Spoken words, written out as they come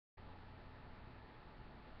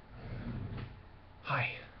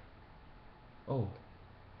Oh,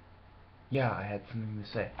 yeah, I had something to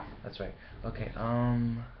say. That's right. Okay,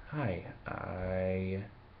 hi. I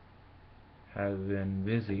have been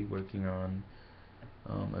busy working on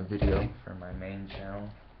a video for my main channel,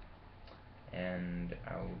 and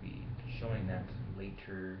I will be showing that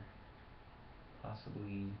later,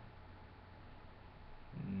 possibly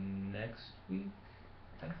next week,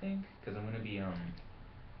 I think, because I'm gonna be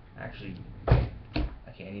actually,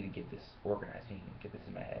 okay, I need to get this organized. I need to get this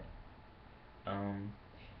in my head. Um,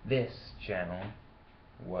 this channel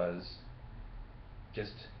was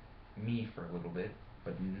just me for a little bit,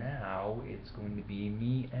 but now it's going to be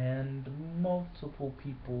me and multiple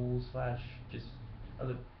people slash just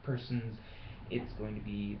other persons. It's going to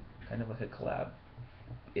be kind of like a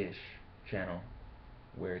collab-ish channel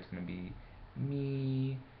where it's going to be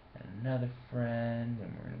me and another friend,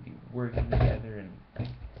 and we're going to be working together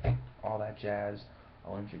and all that jazz.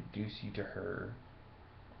 I'll introduce you to her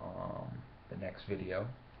the next video,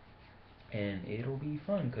 and it'll be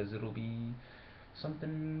fun because it'll be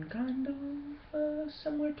something kind of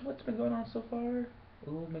similar to what's been going on so far. A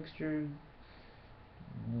little mixture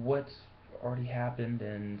of what's already happened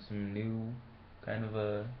and some new kind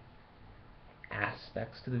of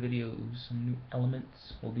aspects to the videos. Some new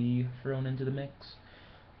elements will be thrown into the mix.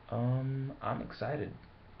 I'm excited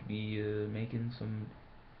to be making some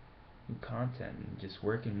new content and just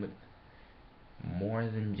working with more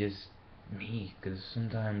than just me, because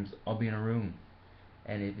sometimes I'll be in a room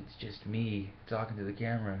and if it's just me talking to the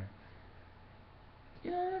camera,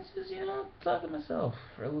 it's just, talking to myself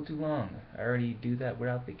for a little too long. I already do that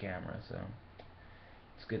without the camera, so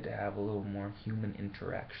it's good to have a little more human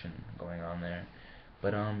interaction going on there.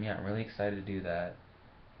 But, yeah, I'm really excited to do that.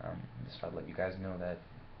 Just thought I'd let you guys know that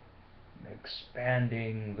I'm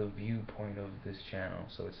expanding the viewpoint of this channel,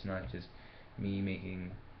 so it's not just me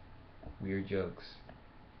making weird jokes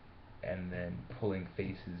and then pulling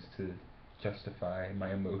faces to justify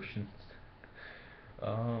my emotions.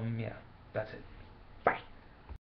 Yeah, that's it.